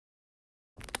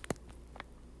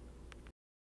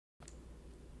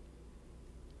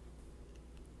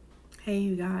Hey,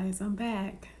 you guys, I'm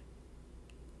back.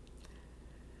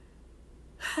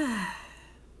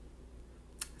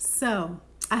 So,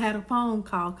 I had a phone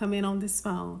call come in on this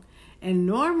phone, and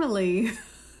normally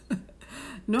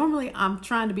I'm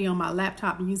trying to be on my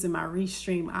laptop using my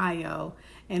Restream IO,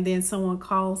 and then someone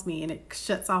calls me and it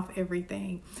shuts off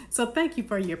everything. So thank you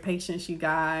for your patience, you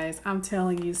guys. I'm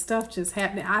telling you, stuff just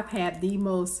happening. I've had the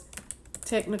most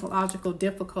technological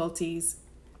difficulties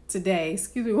today.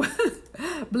 Excuse me.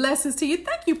 Blessings to you.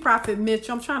 Thank you, Prophet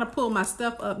Mitchell. I'm trying to pull my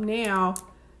stuff up now.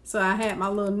 So I had my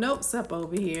little notes up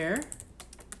over here.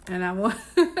 And I want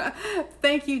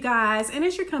thank you guys. And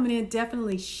as you're coming in,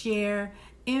 definitely share,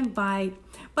 invite.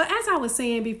 But as I was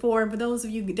saying before, and for those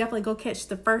of you, definitely go catch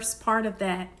the first part of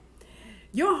that.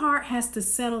 Your heart has to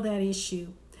settle that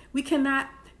issue. We cannot,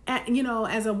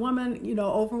 as a woman,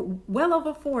 well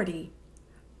over 40,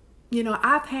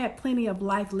 I've had plenty of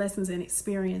life lessons and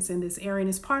experience in this area, and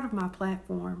it's part of my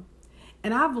platform.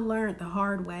 And I've learned the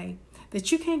hard way that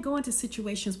you can't go into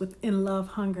situations in love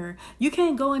hunger. You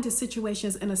can't go into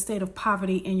situations in a state of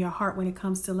poverty in your heart when it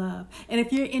comes to love. And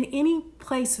if you're in any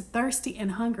place thirsty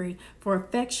and hungry for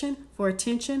affection, for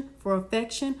attention, for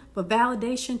affection, for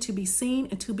validation, to be seen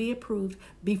and to be approved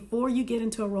before you get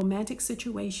into a romantic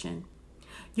situation,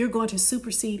 you're going to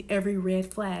supersede every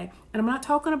red flag. And I'm not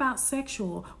talking about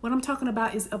sexual. What I'm talking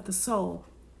about is of the soul,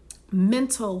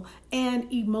 mental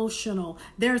and emotional.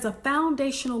 There's a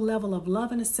foundational level of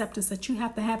love and acceptance that you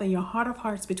have to have in your heart of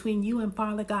hearts between you and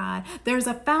Father God. There's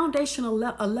a foundational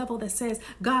level that says,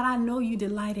 God, I know you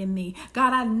delight in me.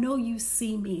 God, I know you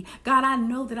see me. God, I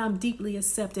know that I'm deeply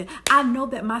accepted. I know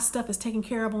that my stuff is taken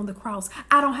care of on the cross.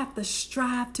 I don't have to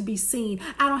strive to be seen.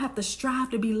 I don't have to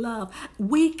strive to be loved.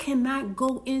 We cannot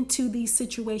go into these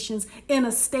situations in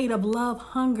a state of love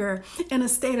hunger, in a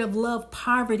state of love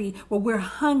poverty, where we're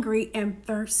hungry and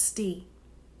thirsty,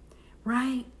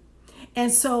 right?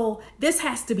 And so this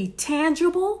has to be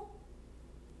tangible,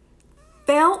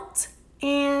 felt,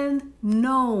 and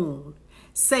known.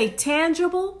 Say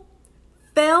tangible,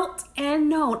 felt, and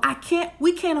known.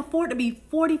 We can't afford to be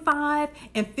 45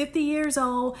 and 50 years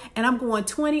old, and I'm going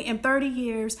 20 and 30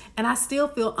 years, and I still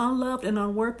feel unloved and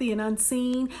unworthy and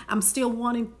unseen. I'm still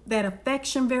wanting that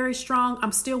affection very strong.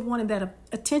 I'm still wanting that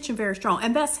attention very strong.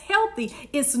 And that's healthy.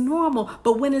 It's normal.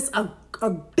 But when it's a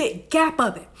big gap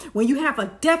of it, when you have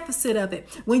a deficit of it,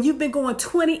 when you've been going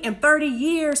 20 and 30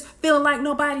 years feeling like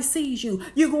nobody sees you,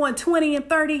 you're going 20 and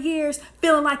 30 years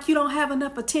feeling like you don't have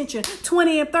enough attention,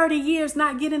 20 and 30 years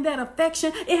not getting that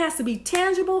affection. It has to be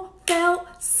tangible,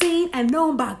 felt, seen, and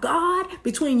known by God,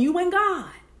 between you and God,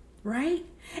 right?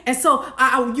 And so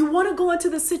you want to go into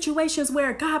the situations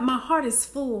where, God, my heart is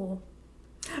full.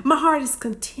 My heart is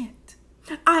content.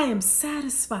 I am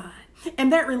satisfied.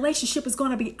 And that relationship is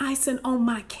going to be icing on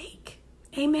my cake.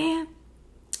 Amen.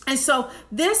 And so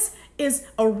this is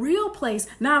a real place.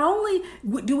 Not only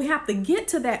do we have to get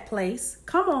to that place,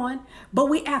 come on, but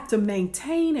we have to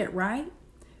maintain it, right?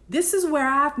 This is where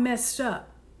I've messed up.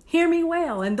 Hear me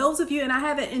well. And those of you, and I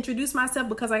haven't introduced myself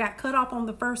because I got cut off on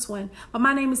the first one, but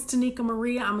my name is Tanika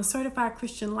Maria. I'm a certified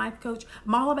Christian life coach.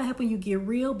 I'm all about helping you get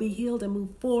real, be healed, and move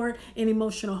forward in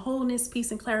emotional wholeness,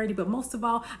 peace, and clarity. But most of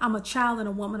all, I'm a child and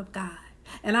a woman of God.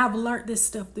 And I've learned this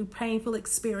stuff through painful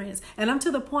experience. And I'm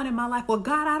to the point in my life where,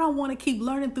 God, I don't want to keep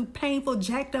learning through painful,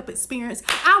 jacked up experience.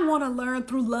 I want to learn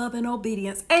through love and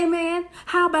obedience. Amen.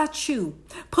 How about you?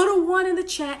 Put a 1 in the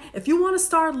chat if you want to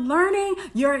start learning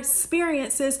your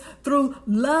experiences through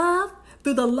love,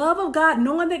 through the love of God,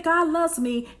 knowing that God loves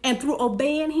me, and through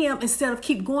obeying him instead of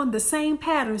keep going the same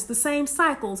patterns, the same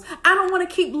cycles. I don't want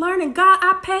to keep learning. God,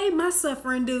 I paid my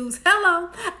suffering dues. Hello.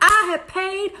 I have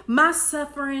paid my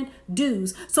suffering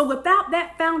dues. So without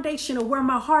that foundation of where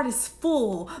my heart is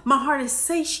full, my heart is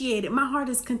satiated, my heart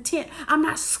is content, I'm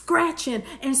not scratching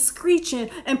and screeching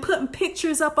and putting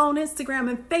pictures up on Instagram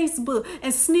and Facebook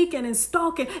and sneaking and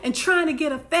stalking and trying to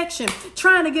get affection,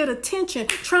 trying to get attention,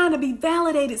 trying to be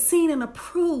validated, seen, and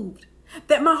approved.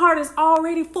 That my heart is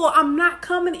already full. I'm not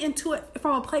coming into it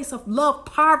from a place of love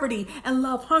poverty and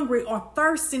love hungry or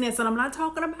thirstiness. And I'm not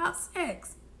talking about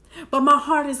sex, but my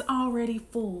heart is already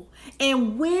full.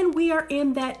 And when we are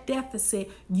in that deficit,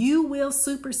 you will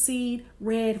supersede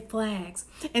red flags.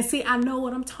 And see, I know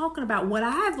what I'm talking about. What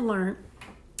I've learned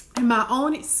in my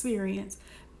own experience,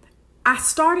 I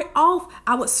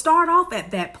would start off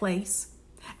at that place.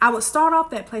 I would start off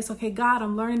that place. Okay, God,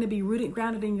 I'm learning to be rooted,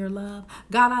 grounded in your love.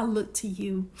 God, I look to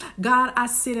you. God, I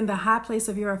sit in the high place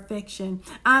of your affection.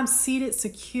 I'm seated,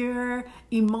 secure,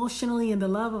 emotionally in the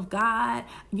love of God.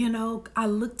 I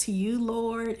look to you,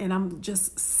 Lord, and I'm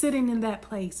just sitting in that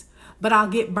place. But I'll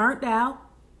get burnt out.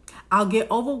 I'll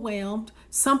get overwhelmed.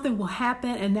 Something will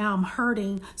happen and now I'm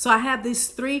hurting. So I have these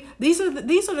three. These are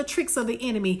the tricks of the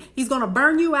enemy. He's going to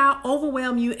burn you out,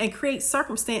 overwhelm you, and create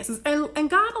circumstances. And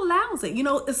God allows it. You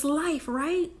know, it's life,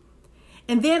 right?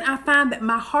 And then I find that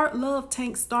my heart love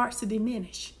tank starts to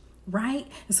diminish, right?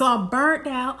 And so I'm burnt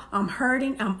out, I'm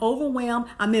hurting, I'm overwhelmed,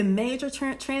 I'm in major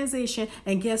transition.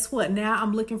 And guess what? Now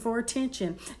I'm looking for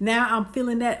attention. Now I'm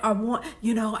feeling that I want,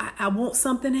 I want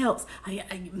something else.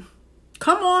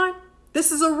 Come on.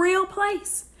 This is a real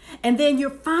place. And then you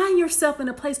find yourself in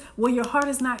a place where your heart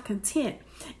is not content.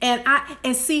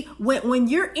 And see, when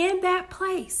you're in that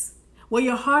place, where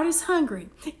your heart is hungry,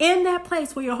 in that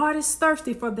place where your heart is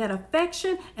thirsty for that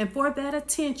affection and for that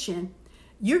attention,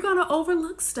 you're going to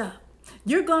overlook stuff.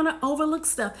 You're going to overlook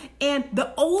stuff. And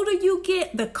the older you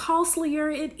get, the costlier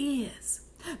it is.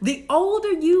 The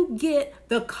older you get,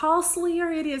 the costlier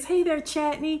it is. Hey there,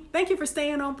 Chatney. Thank you for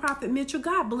staying on, Prophet Mitchell.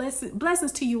 God bless it.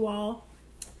 Blessings to you all.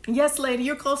 Yes, lady,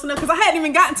 you're close enough because I hadn't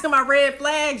even gotten to my red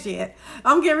flags yet.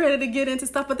 I'm getting ready to get into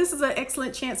stuff, but this is an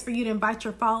excellent chance for you to invite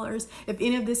your followers if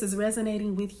any of this is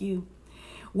resonating with you.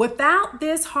 Without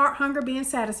this heart hunger being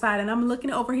satisfied, and I'm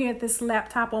looking over here at this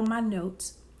laptop on my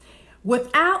notes,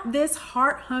 without this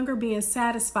heart hunger being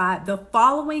satisfied, the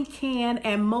following can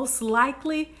and most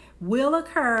likely will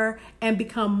occur and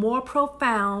become more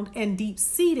profound and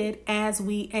deep-seated as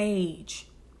we age.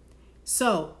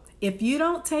 So, if you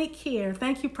don't take care,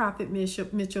 thank you, Prophet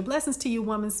Mitchell. Blessings to you,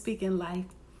 woman speaking life.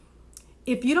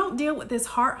 If you don't deal with this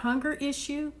heart hunger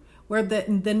issue, where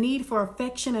the need for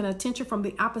affection and attention from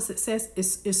the opposite sex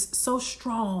is so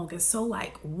strong and so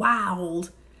like wild,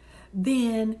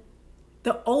 then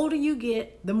the older you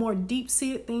get, the more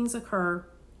deep-seated things occur.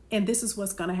 And this is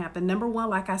what's going to happen. Number one,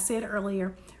 like I said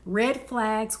earlier, red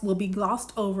flags will be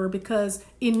glossed over because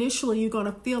initially you're going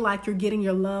to feel like you're getting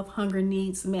your love, hunger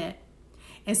needs met.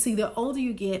 And see, the older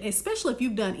you get, especially if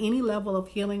you've done any level of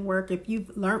healing work, if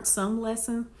you've learned some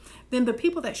lesson, then the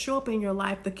people that show up in your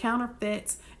life, the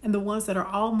counterfeits and the ones that are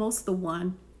almost the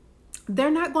one, they're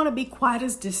not going to be quite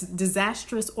as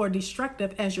disastrous or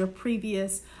destructive as your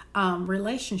previous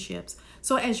relationships.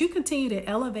 So as you continue to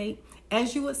elevate,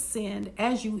 as you ascend,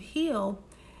 as you heal,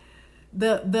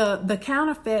 the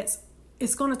counterfeits,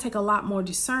 it's going to take a lot more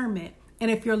discernment.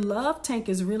 And if your love tank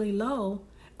is really low,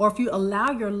 or if you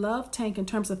allow your love tank in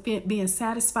terms of being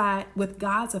satisfied with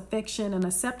God's affection and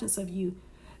acceptance of you,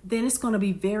 then it's going to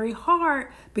be very hard,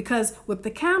 because with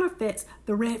the counterfeits,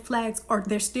 the red flags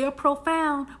they're still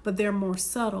profound, but they're more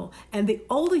subtle. And the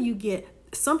older you get,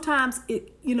 sometimes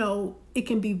it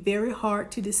can be very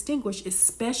hard to distinguish,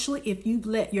 especially if you've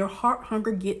let your heart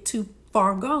hunger get too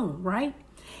far gone, right?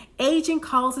 Aging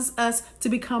causes us to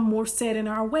become more set in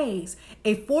our ways.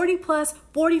 A 40 plus,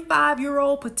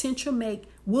 45-year-old potential mate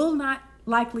will not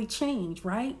likely change,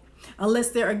 right? Unless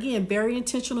they're, again, very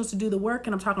intentional to do the work.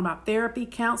 And I'm talking about therapy,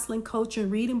 counseling, coaching,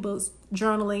 reading books,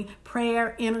 journaling,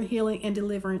 prayer, inner healing, and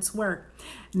deliverance work.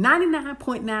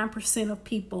 99.9% of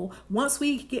people, once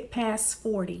we get past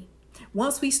 40,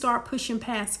 once we start pushing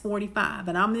past 45,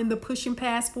 and I'm in the pushing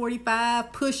past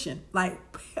 45, pushing like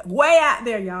way out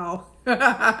there, y'all.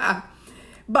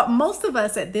 But most of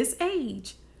us at this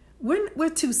age, we're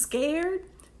too scared,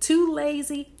 too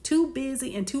lazy, too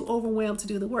busy, and too overwhelmed to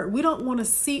do the work. We don't want to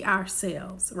see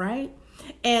ourselves, right?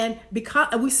 And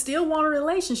because we still want a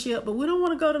relationship, but we don't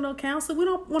want to go to no counselor. We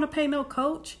don't want to pay no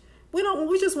coach. We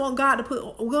just want God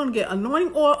to we're going to get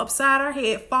anointing oil upside our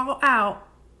head, fall out,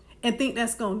 and think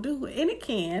that's going to do it. And it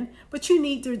can, but you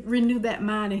need to renew that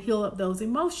mind and heal up those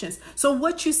emotions. So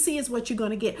what you see is what you're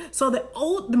going to get. So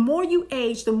the more you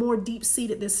age, the more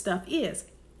deep-seated this stuff is.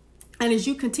 And as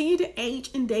you continue to age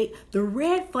and date, the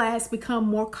red flags become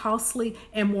more costly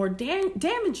and more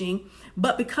damaging.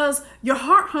 But because your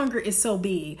heart hunger is so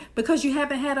big, because you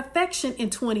haven't had affection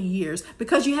in 20 years,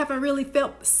 because you haven't really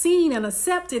felt seen and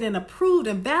accepted and approved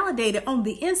and validated on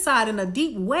the inside in a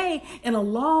deep way in a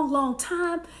long, long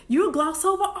time, you'll gloss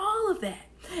over all of that.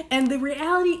 And the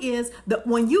reality is that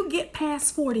when you get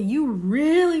past 40, you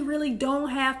really, really don't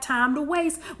have time to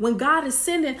waste. When God is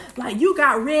sending, like, you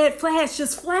got red flags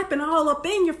just flapping all up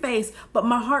in your face, but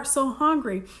my heart's so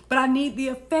hungry, but I need the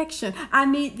affection, I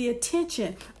need the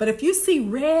attention. But if you see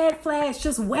red flags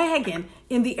just wagging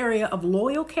in the area of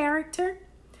loyal character,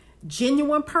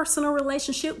 genuine personal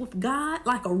relationship with God,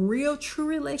 like a real true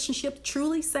relationship,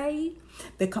 truly saved,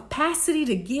 the capacity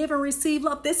to give and receive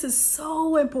love, this is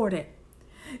so important.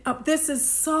 This is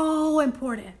so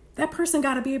important. That person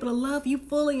got to be able to love you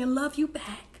fully and love you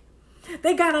back.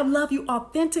 They got to love you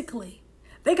authentically.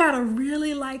 They got to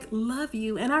really love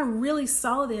you. And I really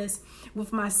saw this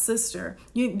with my sister.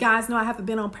 You guys know I haven't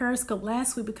been on Periscope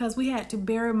last week because we had to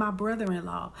bury my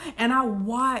brother-in-law. And I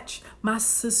watched my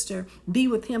sister be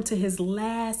with him to his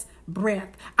last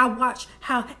breath. I watched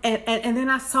how, and then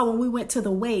I saw when we went to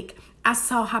the wake, I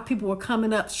saw how people were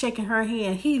coming up, shaking her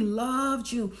hand. He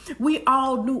loved you. We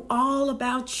all knew all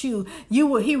about you.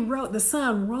 He wrote, the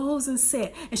sun rose and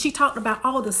set. And she talked about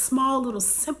all the small, little,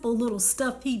 simple little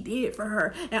stuff he did for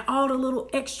her. And all the little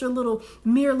extra little,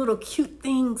 mere little cute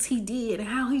things he did. And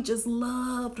how he just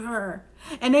loved her.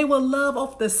 And they will love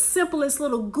off the simplest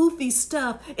little goofy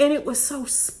stuff. And it was so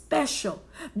special.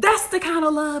 That's the kind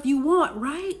of love you want,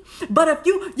 right? But if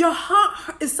your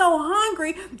heart is so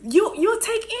hungry, you'll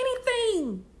take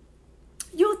anything.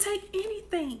 You'll take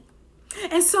anything.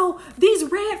 And so these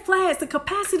red flags, the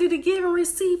capacity to give and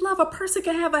receive love, a person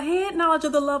can have a head knowledge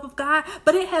of the love of God,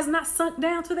 but it has not sunk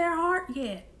down to their heart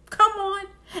yet. Come on.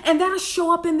 And that'll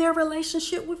show up in their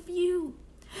relationship with you.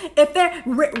 If they're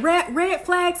red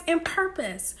flags in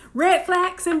purpose, red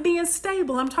flags in being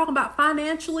stable, I'm talking about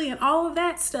financially and all of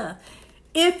that stuff.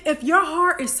 If your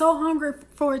heart is so hungry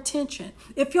for attention,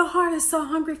 if your heart is so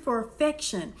hungry for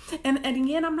affection, and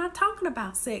again, I'm not talking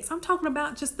about sex, I'm talking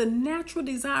about just the natural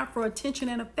desire for attention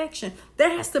and affection, there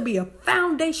has to be a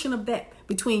foundation of that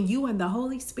between you and the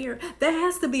Holy Spirit. There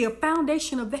has to be a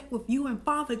foundation of that with you and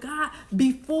Father God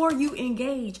before you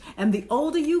engage. And the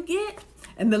older you get,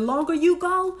 and the longer you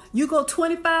go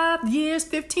 25 years,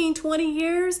 15, 20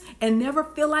 years, and never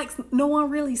feel like no one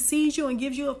really sees you and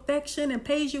gives you affection and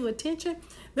pays you attention,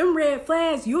 them red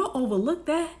flags, you'll overlook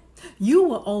that. You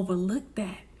will overlook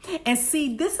that. And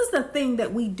see, this is the thing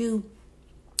that we do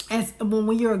as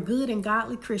when you're a good and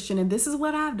godly Christian, and this is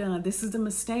what I've done. This is the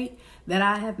mistake that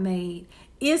I have made.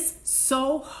 It's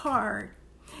so hard.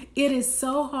 It is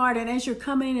so hard. And as you're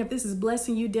coming in, if this is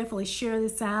blessing you, definitely share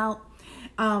this out.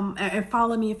 And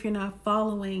follow me if you're not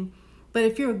following. But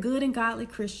if you're a good and godly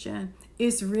Christian,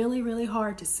 it's really, really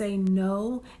hard to say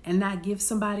no and not give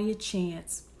somebody a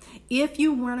chance. If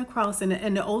you run across,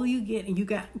 and the older you get, and you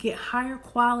get higher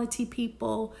quality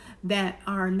people that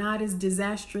are not as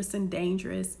disastrous and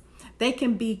dangerous, they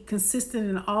can be consistent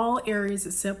in all areas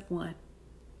except one.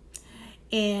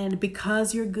 And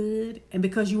because you're good, and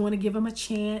because you want to give them a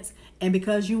chance, and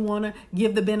because you want to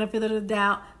give the benefit of the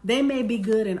doubt, they may be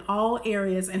good in all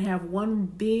areas and have one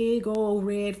big old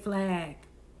red flag.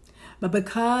 But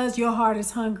because your heart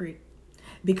is hungry,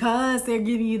 because they're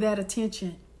giving you that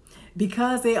attention,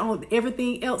 because they own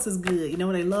everything else is good. You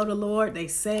know, they love the Lord, they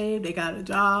saved, they got a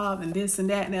job, and this and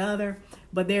that and the other.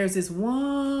 But there's this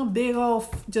one big old,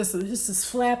 just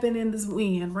flapping in this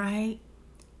wind, right?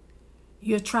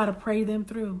 You'll try to pray them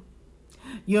through.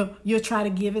 You'll try to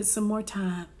give it some more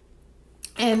time.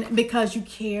 And because you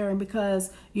care, and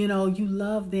because, you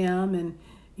love them, and,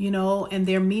 and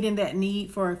they're meeting that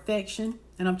need for affection.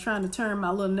 And I'm trying to turn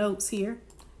my little notes here.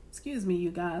 Excuse me,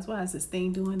 you guys. Why is this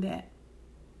thing doing that?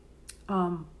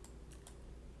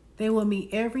 They will meet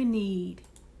every need,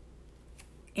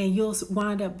 and you'll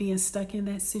wind up being stuck in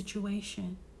that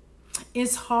situation.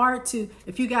 It's hard to,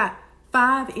 if you got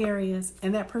 5 areas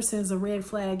and that person is a red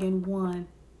flag in one,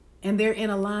 and they're in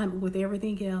alignment with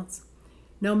everything else,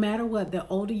 no matter what, the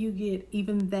older you get,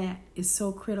 even that is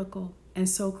so critical and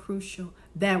so crucial.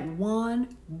 That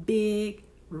one big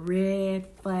red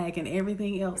flag, and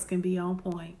everything else can be on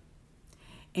point.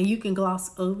 And you can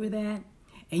gloss over that,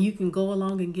 and you can go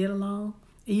along and get along,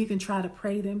 and you can try to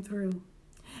pray them through.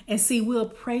 And see, we'll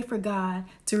pray for God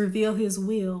to reveal his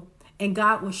will, and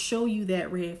God will show you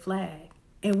that red flag.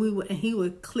 And he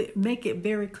would make it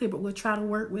very clear, but we'll try to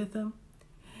work with them.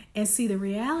 And see, the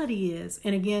reality is,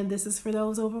 and again, this is for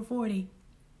those over 40,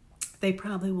 they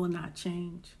probably will not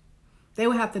change. They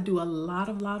will have to do a lot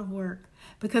of work.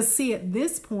 Because see, at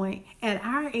this point, at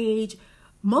our age,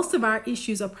 most of our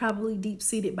issues are probably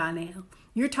deep-seated by now.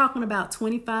 You're talking about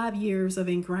 25 years of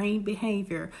ingrained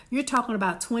behavior. You're talking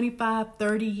about 25,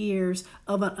 30 years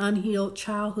of an unhealed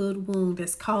childhood wound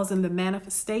that's causing the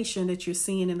manifestation that you're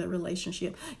seeing in the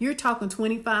relationship. You're talking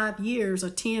 25 years or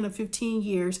 10 or 15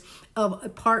 years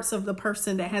of parts of the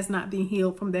person that has not been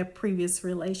healed from their previous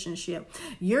relationship.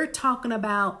 You're talking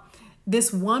about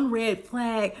this one red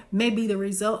flag may be the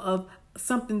result of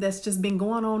something that's just been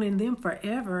going on in them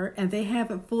forever, and they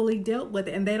haven't fully dealt with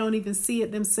it, and they don't even see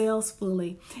it themselves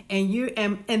fully. And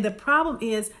the problem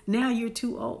is, now you're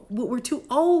too old. We're too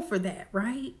old for that,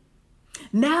 right?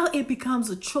 Now it becomes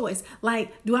a choice.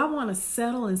 Like, do I want to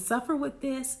settle and suffer with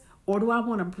this, or do I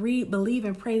want to believe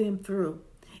and pray them through?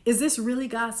 Is this really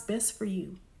God's best for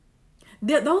you?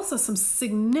 Those are some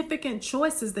significant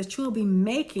choices that you'll be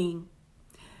making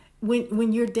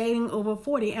when you're dating over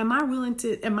 40, am I going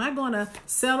to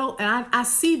settle? And I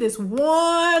see this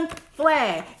one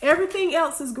flag. Everything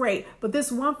else is great, but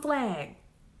this one flag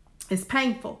is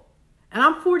painful. And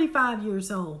I'm 45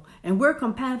 years old, and we're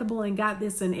compatible and got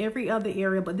this in every other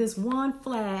area, but this one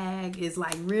flag is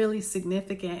like really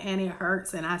significant, and it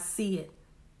hurts, and I see it.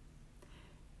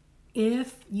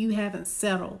 If you haven't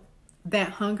settled that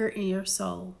hunger in your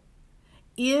soul,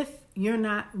 if you're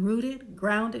not rooted,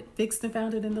 grounded, fixed, and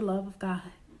founded in the love of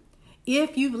God,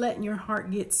 if you've let your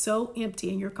heart get so empty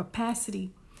and your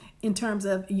capacity in terms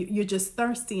of you're just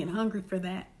thirsty and hungry for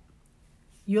that,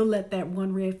 you'll let that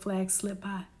one red flag slip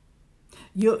by.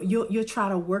 You'll try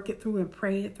to work it through and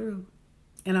pray it through.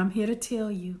 And I'm here to tell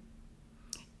you,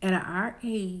 at our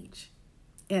age,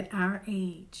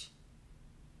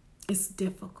 it's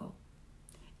difficult.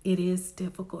 It is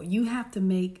difficult. You have to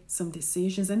make some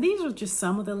decisions. And these are just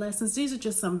some of the lessons. These are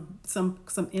just some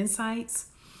insights.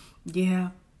 Yeah,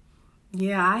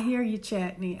 I hear you,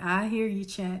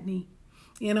 Chatney.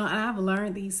 You know, I've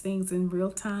learned these things in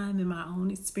real time in my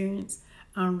own experience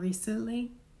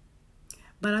recently.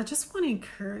 But I just want to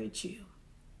encourage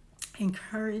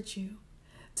you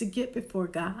to get before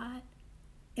God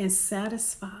and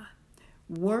satisfy,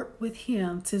 work with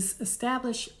Him to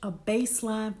establish a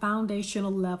baseline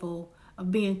foundational level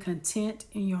of being content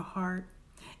in your heart.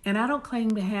 And I don't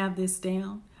claim to have this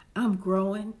down. I'm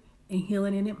growing and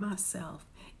healing in it myself.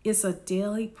 It's a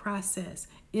daily process.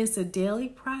 And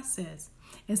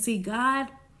see, God,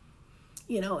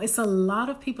 you know, it's a lot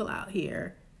of people out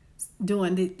here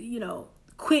doing the, you know,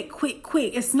 quick.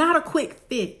 It's not a quick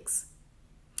fix.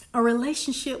 A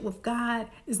relationship with God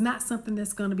is not something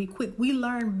that's going to be quick. We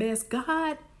learn best.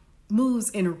 God moves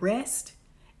in rest,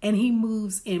 and He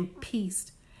moves in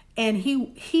peace. And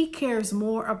He cares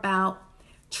more about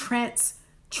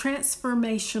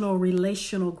transformational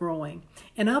relational growing.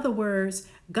 In other words,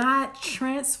 God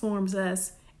transforms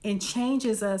us and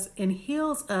changes us and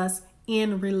heals us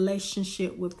in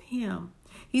relationship with Him.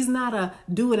 He's not a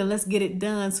do it and let's get it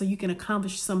done so you can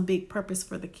accomplish some big purpose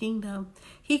for the kingdom.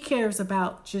 He cares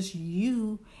about just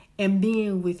you and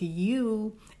being with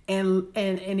you and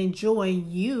enjoying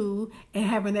you and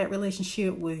having that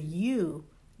relationship with you.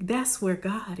 That's where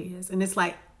God is. And it's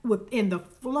like within the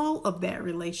flow of that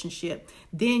relationship,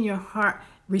 then your heart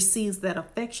receives that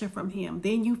affection from Him.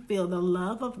 Then you feel the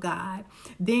love of God.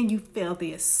 Then you feel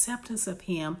the acceptance of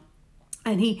Him.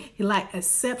 And he like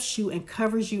accepts you and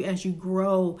covers you as you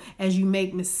grow, as you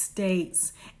make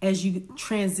mistakes, as you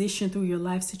transition through your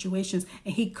life situations.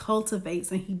 And He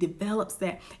cultivates and He develops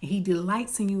that. And He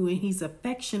delights in you, and He's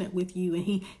affectionate with you, and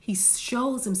He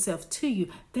shows Himself to you.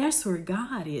 That's where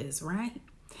God is, right?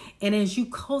 And as you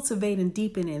cultivate and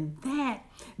deepen in that,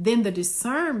 then the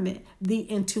discernment, the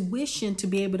intuition to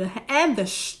be able to, and the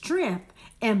strength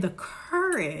and the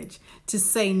courage to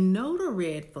say no to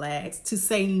red flags, to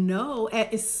say no,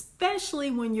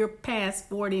 especially when you're past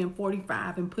 40 and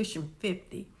 45 and pushing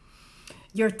 50.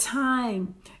 Your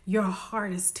time, your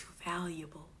heart is too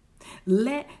valuable.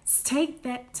 Let's take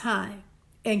that time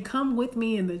and come with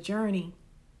me in the journey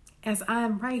as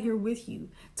I'm right here with you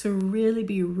to really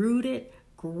be rooted,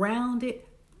 grounded,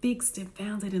 fixed, and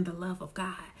founded in the love of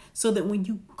God. So that when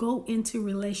you go into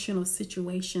relational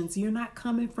situations, you're not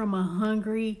coming from a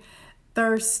hungry,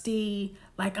 thirsty,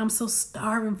 like I'm so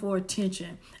starving for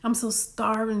attention. I'm so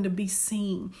starving to be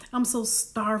seen. I'm so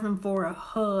starving for a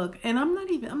hug. And I'm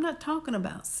not talking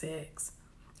about sex.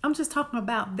 I'm just talking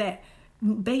about that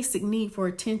basic need for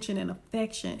attention and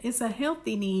affection. It's a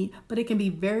healthy need, but it can be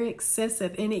very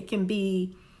excessive, and it can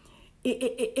be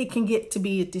It can get to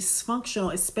be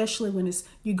dysfunctional, especially when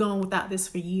you're going without this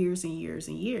for years and years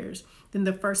and years. Then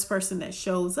the first person that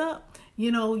shows up,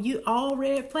 all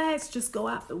red flags just go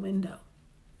out the window.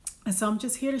 And so I'm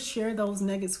just here to share those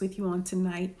nuggets with you on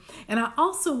tonight. And I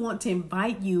also want to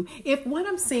invite you, if what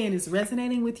I'm saying is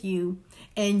resonating with you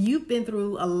and you've been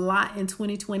through a lot in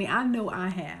 2020, I know I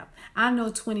have. I know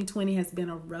 2020 has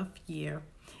been a rough year.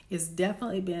 It's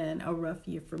definitely been a rough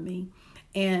year for me.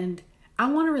 And I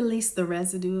want to release the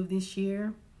residue of this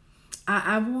year.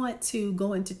 I want to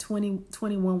go into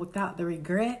 2021 without the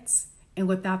regrets and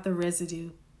without the residue.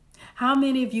 How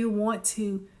many of you want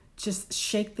to just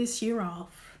shake this year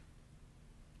off?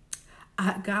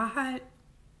 God,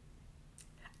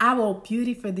 I want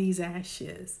beauty for these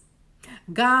ashes.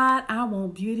 God, I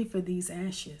want beauty for these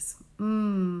ashes.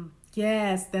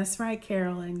 Yes, that's right,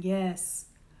 Carolyn. Yes.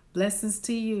 Blessings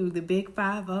to you, the big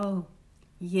 5-0.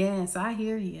 Yes, I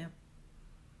hear you.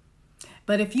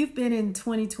 But if you've been in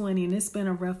 2020 and it's been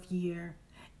a rough year,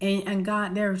 and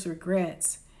God, there's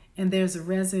regrets, and there's a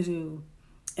residue,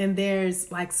 and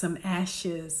there's like some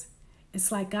ashes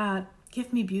It's like, God,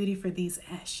 give me beauty for these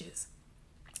ashes.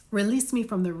 Release me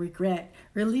from the regret.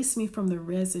 Release me from the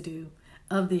residue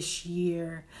of this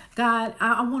year. God,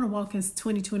 I want to walk in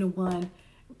 2021,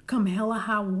 come hell or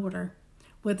high water,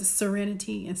 with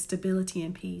serenity and stability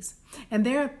and peace. And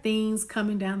there are things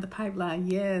coming down the pipeline.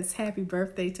 Yes, happy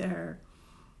birthday to her.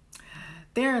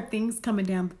 There are things coming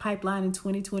down the pipeline in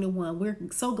 2021. We're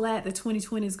so glad that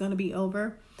 2020 is going to be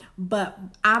over. But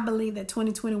I believe that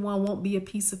 2021 won't be a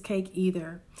piece of cake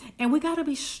either. And we got to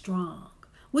be strong.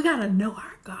 We got to know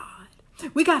our God.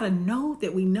 We got to know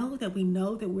that we know that we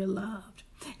know that we're loved.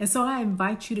 And so I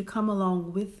invite you to come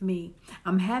along with me.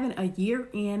 I'm having a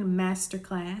year-end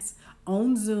masterclass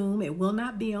on Zoom. It will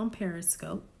not be on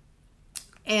Periscope.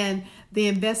 And the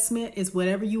investment is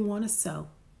whatever you want to sow.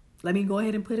 Let me go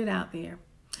ahead and put it out there,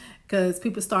 because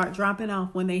people start dropping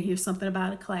off when they hear something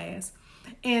about a class.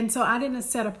 And so I didn't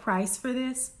set a price for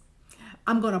this.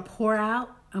 I'm going to pour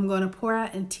out. I'm going to pour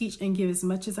out and teach and give as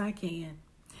much as I can.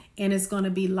 And it's going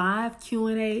to be live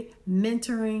Q&A,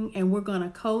 mentoring, and we're going to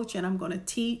coach, and I'm going to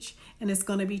teach, and it's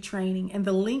going to be training. And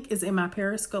the link is in my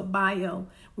Periscope bio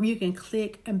where you can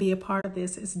click and be a part of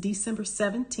this. It's December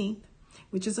 17th.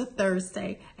 Which is a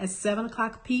Thursday at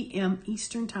 7:00 p.m.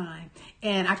 Eastern time.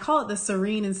 And I call it the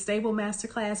Serene and Stable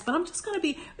Masterclass, but it's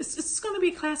just going to be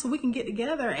a class where we can get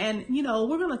together and,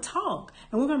 we're going to talk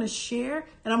and we're going to share,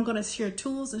 and I'm going to share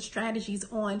tools and strategies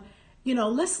on,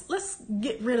 let's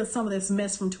get rid of some of this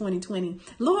mess from 2020.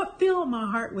 Lord, fill my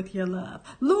heart with your love.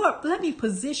 Lord, let me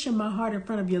position my heart in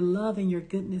front of your love and your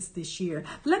goodness this year.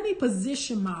 Let me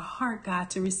position my heart, God,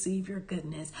 to receive your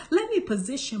goodness. Let me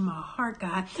position my heart,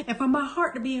 God. And for my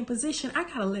heart to be in position, I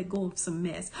got to let go of some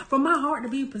mess. For my heart to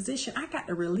be in position, I got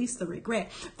to release the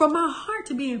regret. For my heart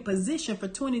to be in position for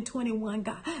 2021,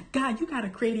 God, you got to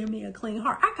create in me a clean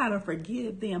heart. I got to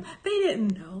forgive them. They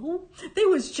didn't know. They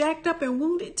was jacked up and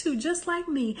wounded too, just like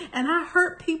me. And I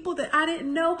hurt people that I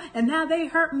didn't know, and now they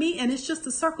hurt me, and it's just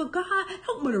a circle. God,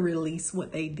 help me to release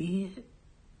what they did.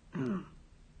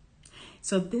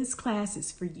 So this class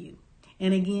is for you.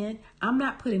 And again, I'm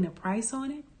not putting a price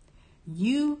on it.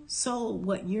 You sow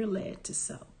what you're led to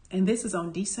sow. And this is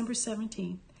on December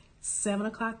 17th,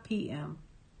 7:00 p.m.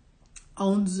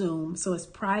 on Zoom. So it's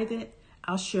private.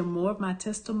 I'll share more of my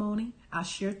testimony. I'll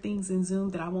share things in Zoom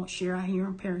that I won't share out here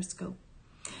on Periscope.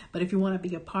 But if you want to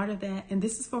be a part of that, and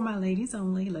this is for my ladies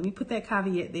only, let me put that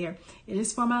caveat there. It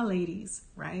is for my ladies,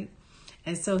 right?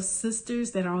 And so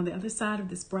sisters that are on the other side of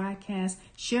this broadcast,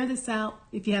 share this out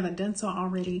if you haven't done so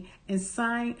already, and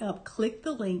sign up. Click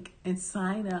the link and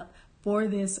sign up for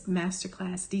this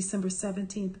masterclass, December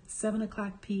 17th,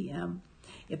 7:00 p.m.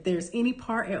 If there's any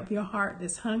part of your heart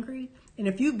that's hungry, and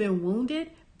if you've been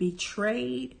wounded,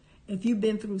 betrayed, if you've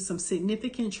been through some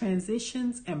significant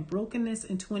transitions and brokenness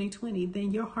in 2020,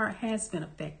 then your heart has been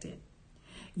affected.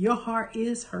 Your heart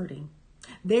is hurting.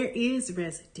 There is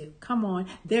residue. Come on.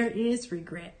 There is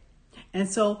regret. And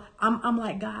so I'm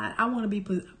like, God, I want to be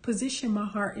position my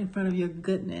heart in front of your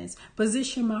goodness.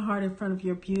 Position my heart in front of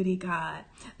your beauty, God.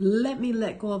 Let me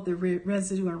let go of the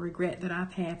residue and regret that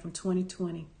I've had from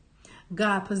 2020.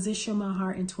 God, position my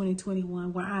heart in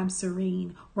 2021 where I'm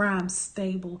serene, where I'm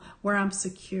stable, where I'm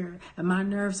secure, and my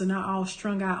nerves are not all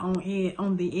strung out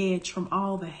on the edge from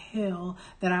all the hell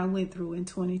that I went through in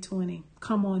 2020.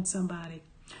 Come on, somebody.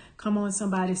 Come on,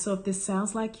 somebody. So if this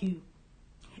sounds like you,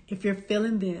 if you're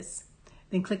feeling this,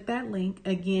 then click that link.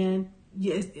 Again,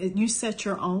 you set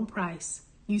your own price.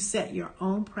 You set your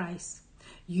own price.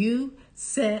 You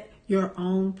set your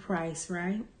own price,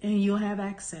 right? And you'll have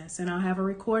access. And I'll have a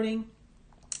recording.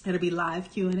 It'll be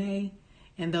live Q&A.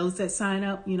 And those that sign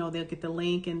up, they'll get the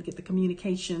link and get the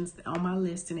communications on my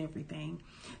list and everything.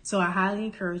 So I highly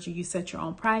encourage you. You set your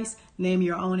own price, name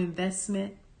your own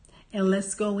investment, and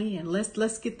let's go in.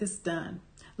 Let's get this done.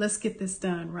 Let's get this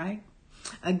done, right?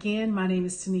 Again, my name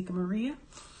is Tanika Maria.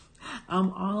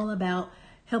 I'm all about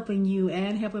helping you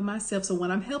and helping myself. So when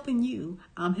I'm helping you,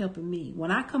 I'm helping me. When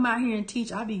I come out here and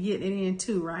teach, I'll be getting it in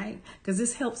too, right? Because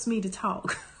this helps me to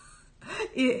talk.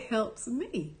 It helps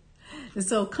me. And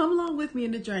so come along with me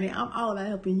in the journey. I'm all about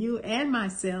helping you and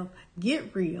myself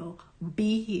get real,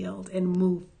 be healed, and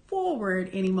move forward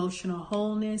in emotional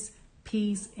wholeness,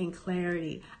 peace, and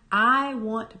clarity. I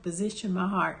want to position my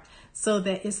heart so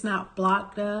that it's not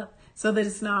blocked up, so that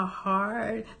it's not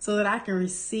hard, so that I can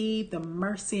receive the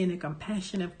mercy and the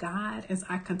compassion of God as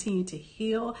I continue to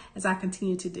heal, as I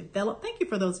continue to develop. Thank you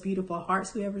for those beautiful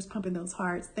hearts, whoever's pumping those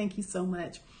hearts. Thank you so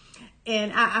much.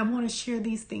 And I want to share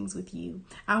these things with you.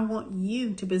 I want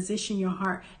you to position your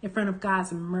heart in front of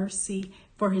God's mercy,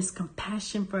 for his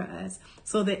compassion for us,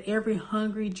 so that every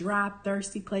hungry, dry,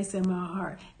 thirsty place in my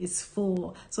heart is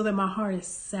full, so that my heart is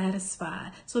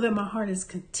satisfied, so that my heart is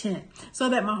content, so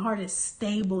that my heart is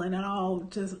stable, and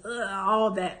all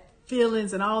that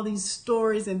feelings and all these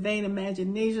stories and vain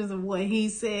imaginations of what he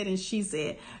said and she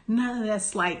said, none of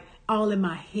that's like all in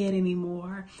my head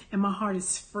anymore, and my heart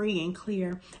is free and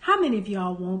clear. How many of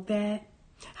y'all want that?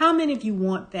 How many of you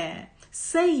want that?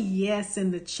 Say yes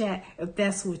in the chat if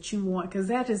that's what you want, because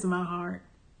that is my heart.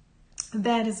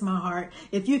 That is my heart.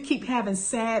 If you keep having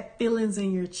sad feelings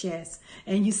in your chest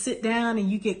and you sit down and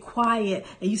you get quiet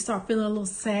and you start feeling a little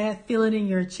sad feeling in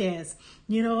your chest,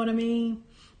 you know what I mean?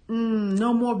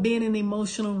 No more being an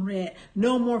emotional wreck.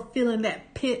 No more feeling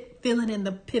that feeling in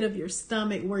the pit of your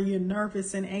stomach where you're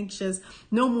nervous and anxious.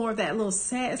 No more of that little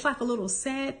sad. It's like a little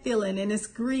sad feeling, and it's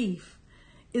grief.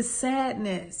 It's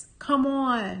sadness. Come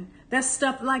on. That's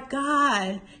stuff like,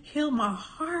 God, heal my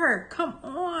heart. Come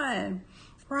on.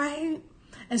 Right?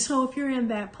 And so if you're in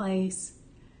that place,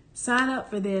 sign up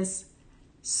for this.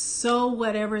 Sow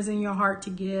whatever is in your heart to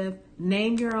give.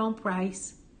 Name your own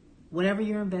price. Whatever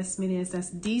your investment is. That's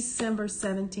December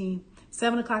 17th,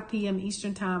 7 o'clock p.m.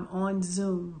 Eastern Time on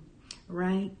Zoom.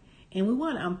 Right? And we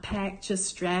want to unpack just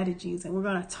strategies. And we're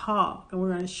going to talk. And we're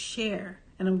going to share.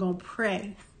 And I'm going to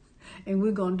pray. And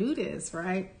we're going to do this,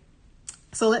 right?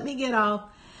 So let me get off.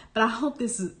 But I hope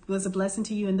this was a blessing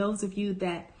to you. And those of you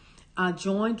that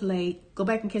joined late, go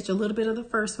back and catch a little bit of the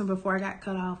first one before I got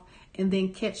cut off. And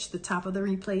then catch the top of the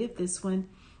replay of this one.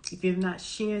 If you have not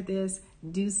shared this,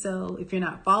 do so. If you're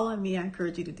not following me, I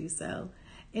encourage you to do so.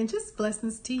 And just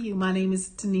blessings to you. My name is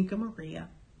Tanika Maria.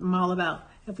 I'm all about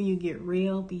helping you get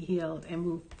real, be healed, and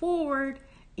move forward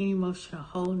in emotional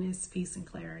wholeness, peace, and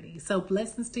clarity. So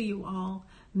blessings to you all.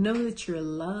 Know that you're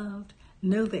loved.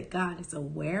 Know that God is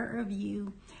aware of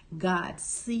you. God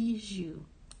sees you.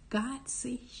 God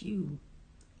sees you.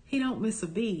 He don't miss a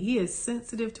beat. He is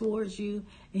sensitive towards you,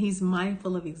 and he's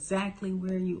mindful of exactly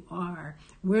where you are.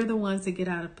 We're the ones that get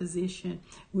out of position.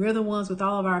 We're the ones with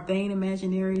all of our vain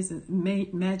imaginations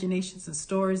and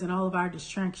stories and all of our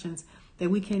distractions that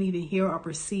we can't even hear or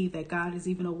perceive that God is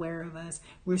even aware of us.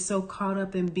 We're so caught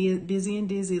up and busy and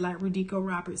dizzy, like Rodico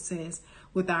Roberts says,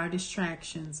 with our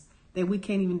distractions that we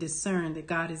can't even discern that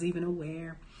God is even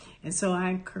aware. And so I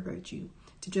encourage you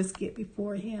to just get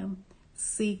before him,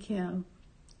 seek him,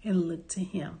 and look to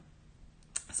him.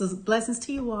 So blessings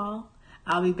to you all.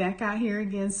 I'll be back out here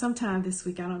again sometime this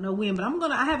week. I don't know when,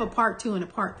 but I have a part 2 and a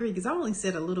part 3 because I only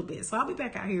said a little bit. So I'll be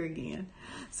back out here again.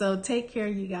 So take care,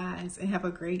 you guys, and have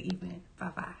a great evening.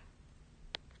 Bye-bye.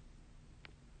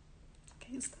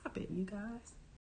 Can't stop it, you guys.